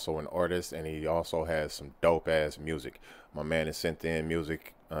 He's also an artist, and he also has some dope ass music. My man has sent in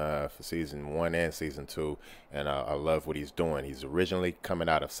music for season 1 and season 2, and I love what he's doing. He's originally coming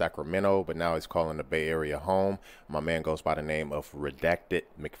out of Sacramento, but now he's calling the Bay Area home. My man goes by the name of Redacted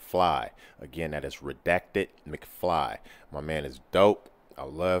McFly. Again, that is Redacted McFly. My man is dope. I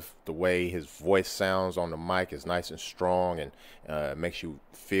love the way his voice sounds on the mic. It's nice and strong, and makes you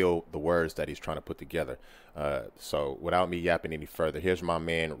feel the words that he's trying to put together. So without me yapping any further, here's my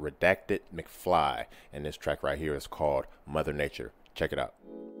man Redacted McFly, and this track right here is called Mother Nature. Check it out.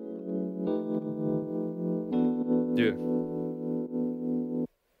 Yeah.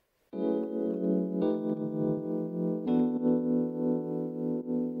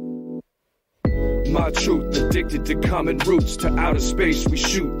 My truth, addicted to common roots, to outer space we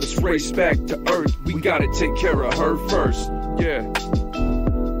shoot. Let's race back to Earth. We gotta take care of her first. Yeah.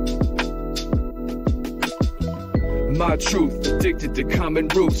 My truth, addicted to common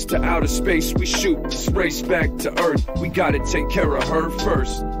roots, to outer space we shoot. Let's race back to Earth. We gotta take care of her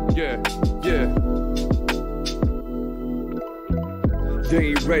first. Yeah, yeah. They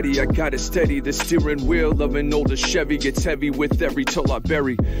ain't ready, I got it steady. The steering wheel of an older Chevy gets heavy with every toll I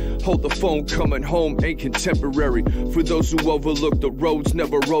bury. Hold the phone, coming home ain't contemporary. For those who overlook the roads,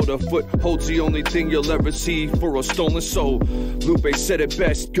 never rode a foot. Holds the only thing you'll ever see for a stolen soul. Lupe said it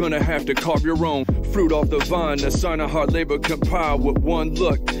best, gonna have to carve your own. Fruit off the vine, a sign of hard labor compiled with one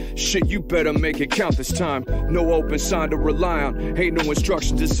look. Shit, you better make it count this time. No open sign to rely on, ain't no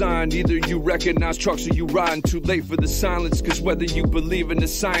instruction designed. Either you recognize trucks or you riding too late for the silence. Cause whether you believe in the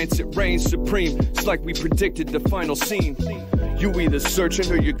science, it reigns supreme. It's like we predicted the final scene. You either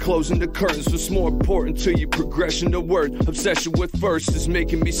searching or you're closing the curtains. What's more important to you, progression or word? Obsession with first is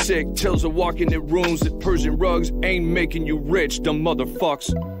making me sick. Tales of walking in rooms that Persian rugs ain't making you rich, dumb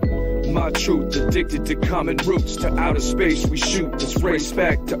motherfucks. My truth, addicted to common roots, to outer space we shoot. Let's race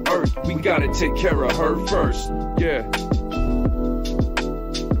back to Earth. We gotta take care of her first. Yeah.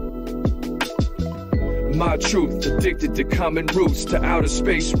 My truth, addicted to common roots, to outer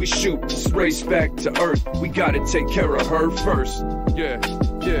space we shoot. Let's race back to Earth. We gotta take care of her first. Yeah,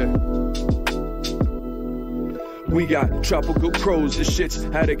 yeah. We got tropical crows, this shit's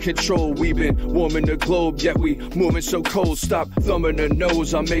out of control. We've been warming the globe, yet we moving so cold. Stop thumbing the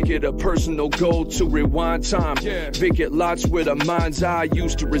nose, I make it a personal goal to rewind time. Vacant lots where the mind's eye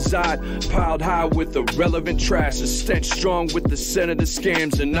used to reside. Piled high with irrelevant trash, a stench strong with the scent of the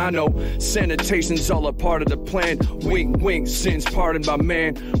scams. And I know sanitation's all a part of the plan. Wink, wink, sins pardoned by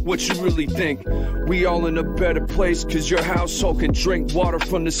man. What you really think? We all in a better place, cause your household can drink water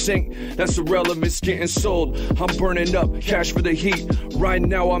from the sink. That's irrelevant, it's getting sold. I'm burning up, cash for the heat. Right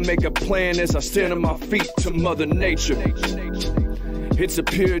now I make a plan as I stand on my feet to Mother Nature. It's a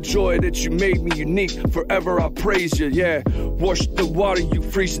pure joy that you made me unique. Forever I praise you, yeah. Wash the water, you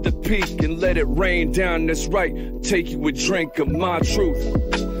freeze at the peak and let it rain down, that's right. Take you a drink of my truth.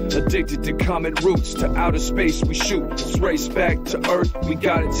 Addicted to common roots, to outer space we shoot. Let's race back to Earth, we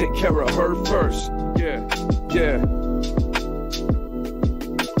gotta take care of her first. Yeah, yeah.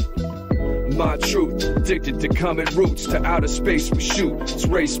 My truth, addicted to common roots, to outer space we shoot. Let's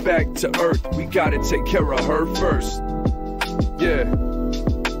race back to Earth, we gotta take care of her first. Yeah,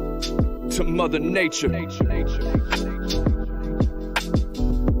 to Mother Nature.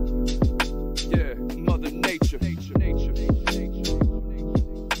 Yeah, Mother Nature.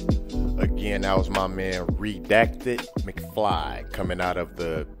 Again, that was my man Redacted McFly coming out of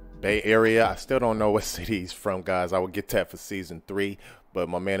the Bay Area. I still don't know what city he's from, guys. I will get that for season 3. But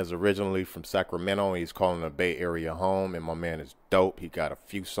my man is originally from Sacramento, and he's calling the Bay Area home, and my man is dope. He got a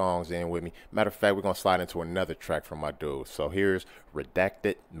few songs in with me. Matter of fact, we're going to slide into another track from my dude. So here's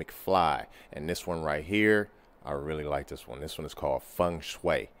Redacted McFly, and this one right here, I really like this one. This one is called Feng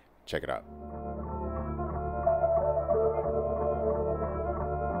Shui. Check it out.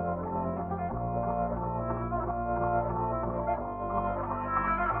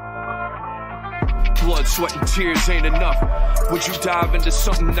 Blood, sweat, and tears ain't enough. Would you dive into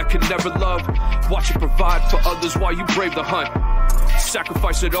something that could never love? Watch it provide for others while you brave the hunt.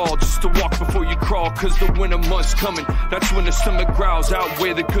 Sacrifice it all just to walk before you crawl, cause the winter month's coming. That's when the stomach growls,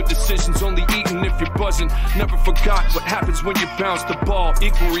 outweigh the good decisions, only eating if you're buzzing. Never forgot what happens when you bounce the ball.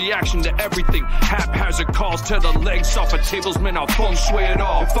 Equal reaction to everything, haphazard calls. Tear the legs off of tables, man, I'll feng shui it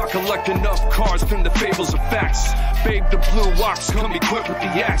all. If I collect enough cards from the fables of facts, babe, the blue ox come equipped with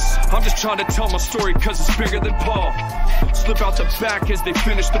the axe. I'm just trying to tell my story cause it's bigger than Paul. Slip out the back as they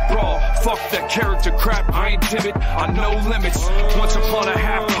finish the brawl. Fuck that character crap, I ain't timid, I know limits. Once I'm upon a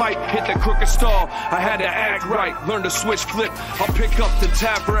half pipe, hit the crooked stall. I had to act right, learn to switch flip. I'll pick up the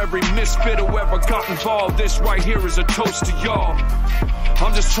tab for every misfit who ever got involved. This right here is a toast to y'all.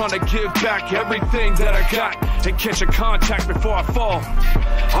 I'm just trying to give back everything that I got and catch a contact before I fall.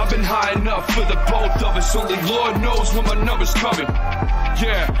 I've been high enough for the both of us, only Lord knows when my number's coming.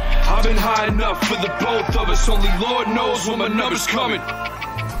 Yeah, I've been high enough for the both of us, only Lord knows when my number's coming.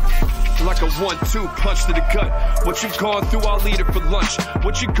 Like a 1-2 punch to the gut. What you've gone through, I'll eat it for lunch.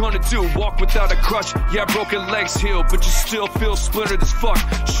 What you gonna do, walk without a crutch? Yeah, broken legs heal, but you still feel splintered as fuck.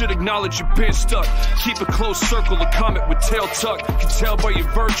 Should acknowledge you've been stuck. Keep a close circle, a comet with tail tucked. Can tell by your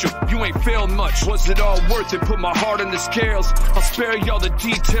virtue, you ain't failed much. Was it all worth it? Put my heart on the scales. I'll spare y'all the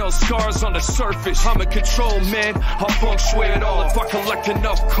details, scars on the surface. I'm in control, man, I'll feng shui it all. If I collect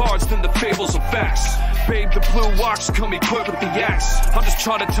enough cards, then the fables are facts. Babe, the blue ox come equipped with the axe. I'm just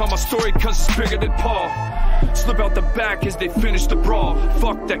trying to tell my story cause it's bigger than Paul. Slip out the back as they finish the brawl.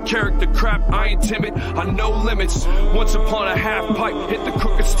 Fuck that character crap, I ain't timid, I know limits. Once upon a half pipe, hit the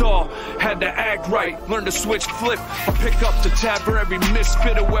crooked stall. Had to act right, learn to switch flip. I'll pick up the tab for every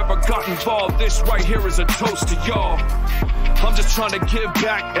misfit who ever got involved. This right here is a toast to y'all. I'm just trying to give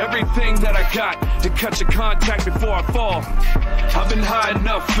back everything that I got and catch a contact before I fall. I've been high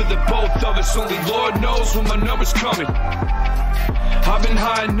enough for the both of us, only Lord knows when my number's coming. I've been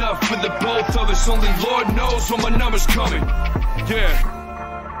high enough for the both of us, only Lord knows when my number's coming. Yeah.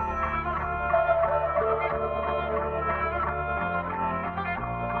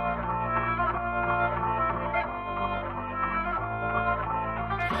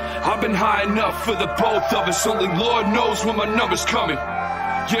 I've been high enough for the both of us, only Lord knows when my number's coming.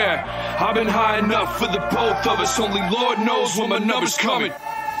 Yeah, I've been high enough for the both of us, only Lord knows when my number's coming.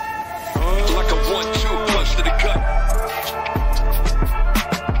 Like a 1-2 punch to the gut.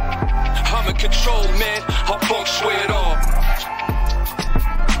 I'm in control, man, I'll feng shui it all.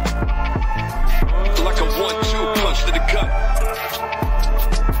 Like a 1-2 punch to the gut.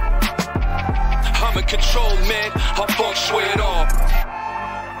 I'm in control, man, I'll feng shui it all.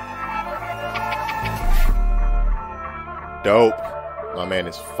 Dope. My man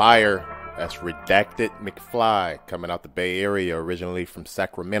is fire. That's Redacted McFly coming out the Bay Area, originally from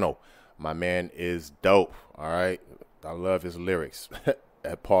Sacramento. My man is dope. All right. I love his lyrics.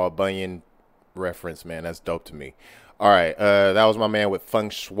 That Paul Bunyan reference, man, that's dope to me. All right. That was my man with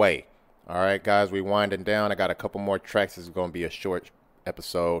Feng Shui. All right, guys, we winding down. I got a couple more tracks. This is going to be a short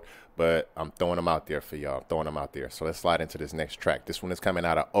episode, but I'm throwing them out there for y'all. I'm throwing them out there. So let's slide into this next track. This one is coming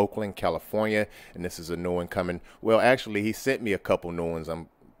out of Oakland, California, and this is a new one coming. Well, actually, he sent me a couple new ones. I'm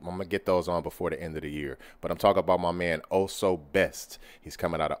going to get those on before the end of the year. But I'm talking about my man, Oh So Best. He's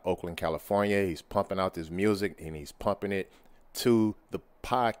coming out of Oakland, California. He's pumping out this music, and he's pumping it to the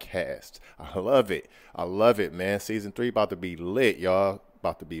podcast. I love it. I love it, man. Season 3 about to be lit, y'all.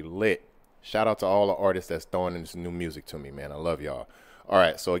 About to be lit. Shout out to all the artists that's throwing in this new music to me, man. I love y'all. All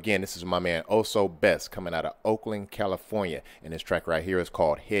right, so again, this is my man Oh So Best coming out of Oakland, California, and this track right here is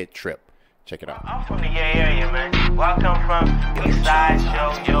called Head Trip. Check it out. I'm from the area, man. Well, I come from East Side,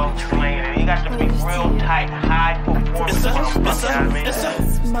 yo, swinging. You got to be real tight, high performance. It's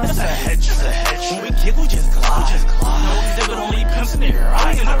a head trip. When we giggle, just glide. No exhibit, only pimps in the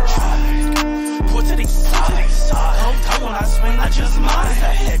ride. Put to the side. Hometown when I swing, I just mind.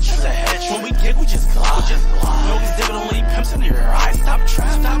 It's a head trip. When we giggle, just glide. No exhibit, only pimps in the ride. Stop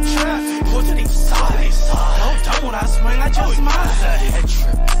trap. Put to the side. Hometown when I swing, I just mind. It's a head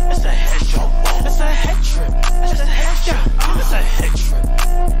trip. It's a head trip. It's a head trip. It's a head trip. It's a head trip.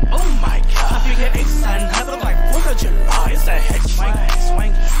 Oh my God. I figure Ace and Heather like 4th of July. It's a head swing.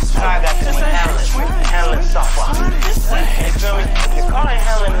 I got to be handling stuff up. It's a head trip. You call it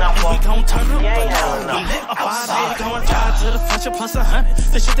handling enough up. We gon' turn up. You ain't handling enough. Outside. They gon' drive to the future plus 100.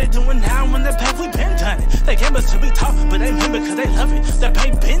 The shit they doing now when they pay, we been done it. They came us to be tough, but they mimic because they love it. That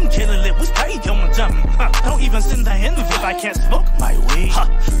pay been killing it. We stay on the jump. Don't even send the end if I can't smoke my weed.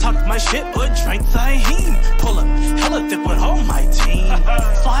 Talk my shit or drink Zaheem. Pull up, hella thick with all my team.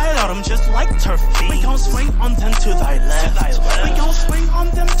 Slide out them just like turf feet. We gon' swing on them to thy left. We gon' swing on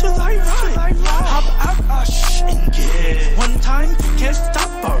them to thy right. Hop out, and get. One time, can't stop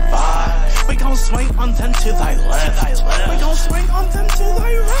or ride. We gon' swing on them to thy left. We gon' swing on them to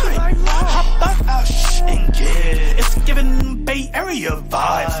thy right. Hop out, and get. It's giving Bay Area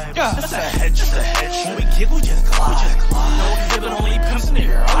vibes. Yeah, it's a hedge. When we giggle, just glide. No exhibit, only pimps in the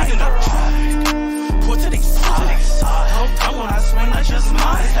ride. Put to the side. Hometown when I swing, I just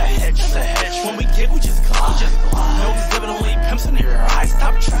mind. It's a hedge. When we giggle, just glide. No exhibit, only pimps in the ride.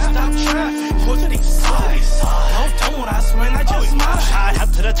 Stop trap. Put to the side. Hometown when I swing, I just mind. I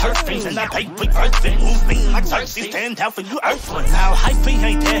have to the turf things. And I pay quick first, then move me like Cersei. Stand out for you earthlings. Now hyphy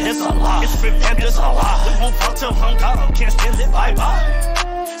ain't there, it's a lie. It's repent, it's a lie. We won't fuck till hung up, can't stand it,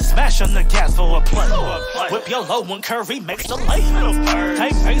 bye-bye. Smash on the gas for a play. Whip your low when Curry makes the lay.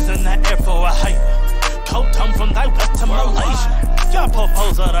 Take raising that air for a hype. Cold tongue from thy west to Malaysia. Your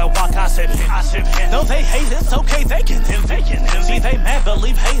proposal to walk, I sip him. No, they hate, it's okay, they can him. See, they mad,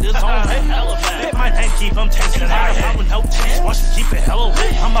 believe haters on me. Bit my name, keep them tension. I have no tension, watch me keep it hella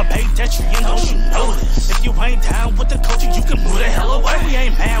lit. I'm a pedestrian, don't you know this? If you ain't down with the culture, you can move the hell away. We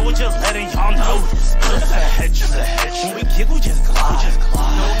ain't mad, we're just letting y'all know this. It's a hedge, it's a hedge. When we giggle, just glide.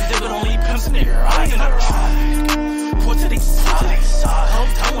 No, they would only pimps in the ride. Put to the side. Whole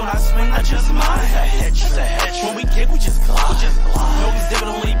time when I swing, I just mind. It's a hedge, it's a hedge. When we giggle, just glide. No, they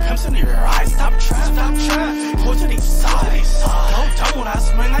would only pimps in the ride. Stop trying. Put to the side. Whole time when I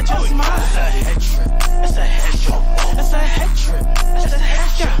swing, I just mind. It's a head trip. It's a head trip. It's a head trip. It's a head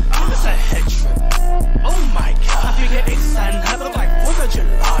trip. It's a head trip. Oh my God. You get excited, I look like 4th of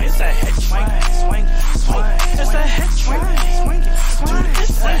July. It's a head swing. It's a head swing.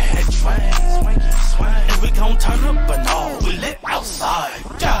 It's a head swing. And we gon' turn up, but no, we lit outside.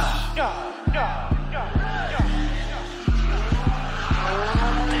 Yeah.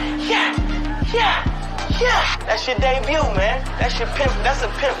 That's your debut, man. That's a pimp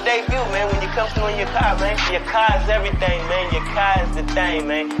debut, man, when you come through in your car, man. Your car is everything, man. Your car is the thing,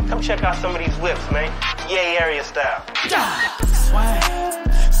 man. Come check out some of these whips, man. Yay area style.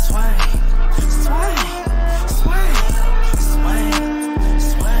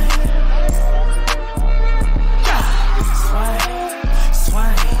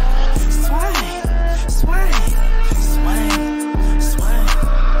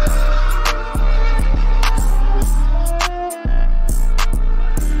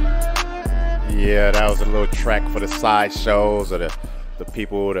 Yeah, that was a little track for the sideshows or the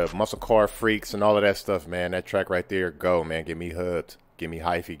people, the muscle car freaks and all of that stuff, man. That track right there, go, man. Get me hooked, get me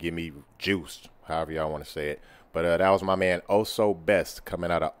hyphy, get me juiced, however y'all want to say it. But that was my man Oh So Best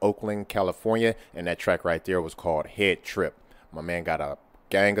coming out of Oakland, California, and that track right there was called Head Trip. My man got a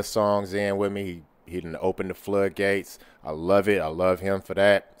gang of songs in with me. He didn't open the floodgates. I love it. I love him for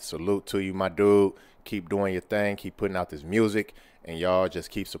that. Salute to you, my dude. Keep doing your thing. Keep putting out this music. And y'all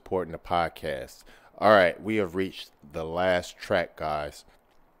just keep supporting the podcast. All right, we have reached the last track, guys.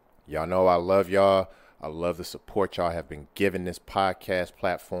 Y'all know I love y'all. I love the support y'all have been giving this podcast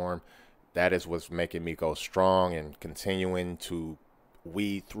platform. That is what's making me go strong and continuing to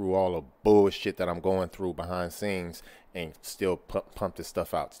weed through all the bullshit that I'm going through behind scenes and still pump this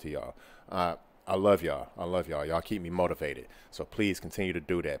stuff out to y'all. I love y'all. I love y'all. Y'all keep me motivated. So please continue to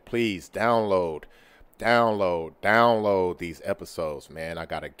do that. Please download these episodes, man. I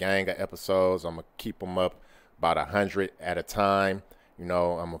got a gang of episodes. I'm gonna keep them up about 100 at a time. You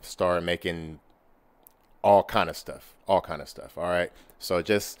know, I'm gonna start making all kind of stuff. All right, so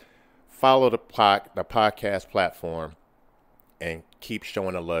just follow the podcast platform and keep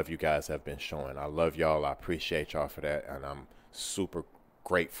showing the love you guys have been showing. I love y'all. I appreciate y'all for that, and I'm super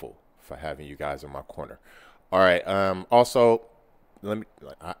grateful for having you guys in my corner. All right, also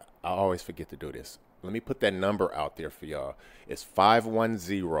I always forget to do this. Let me put that number out there for y'all. It's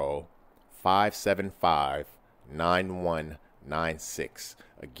 510-575-9196.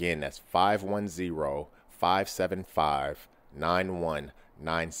 Again, that's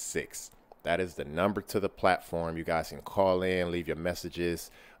 510-575-9196. That is the number to the platform. You guys can call in, leave your messages,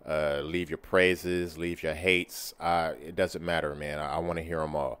 leave your praises, leave your hates. It doesn't matter, man. I want to hear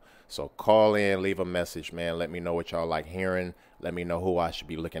them all. So call in, leave a message, man. Let me know what y'all like hearing. Let me know who I should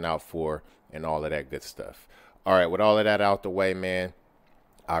be looking out for and all of that good stuff. All right, with all of that out the way, man,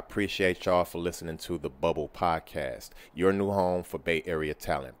 I appreciate y'all for listening to the Bubble Podcast, your new home for Bay Area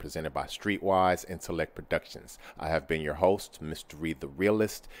talent, presented by Streetwise Intellect Productions. I have been your host, MistaRye The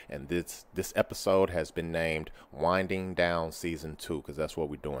Realist, and this episode has been named Winding Down Season 2, because that's what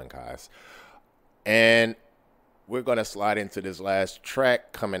we're doing, guys. And we're going to slide into this last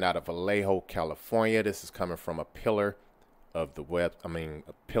track coming out of Vallejo, California. This is coming from a pillar of the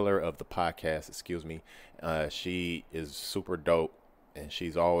podcast, excuse me. She is super dope, and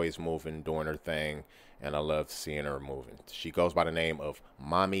she's always moving, doing her thing, and I love seeing her moving. She goes by the name of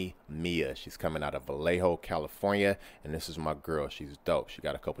Mommy Mia. She's coming out of Vallejo, California, and this is my girl. She's dope. She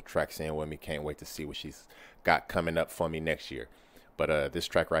got a couple tracks in with me. Can't wait to see what she's got coming up for me next year. But this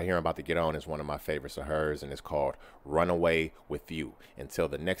track right here I'm about to get on is one of my favorites of hers, and it's called Runaway With You. Until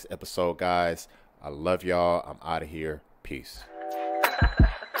the next episode, guys, I love y'all. I'm out of here. Peace.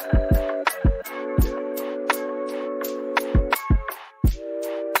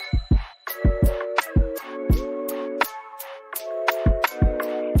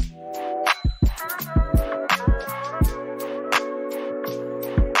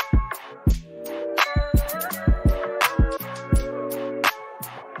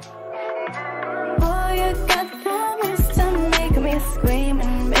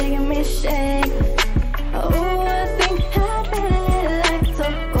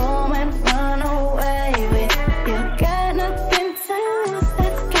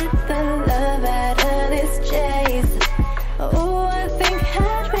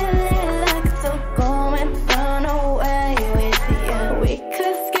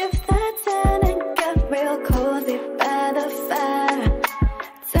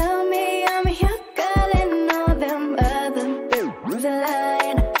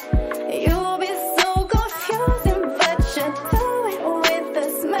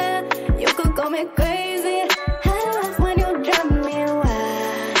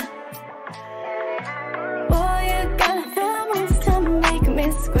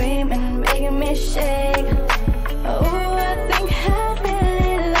 making me shake. Oh, I think I'd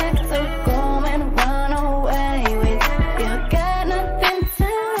really like to go and run away with you. Got nothing to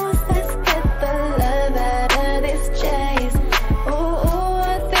lose, let's get the love out of this chase. Oh,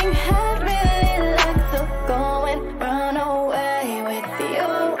 I think I'd really like to go and run away with you.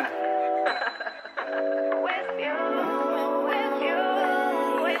 With you, with you,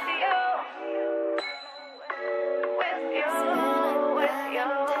 with you. With you, with you,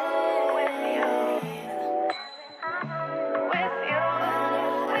 with you. With you,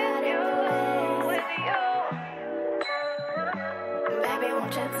 with you, with you. Baby,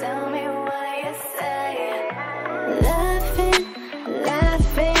 won't you tell me what you say? Laughing,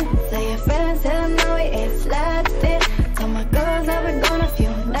 laughing. Say your friends tell me we ain't slotted. Tell my girls that we're gonna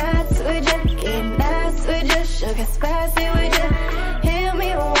feel nights with you, get nights with you. Sugar spice.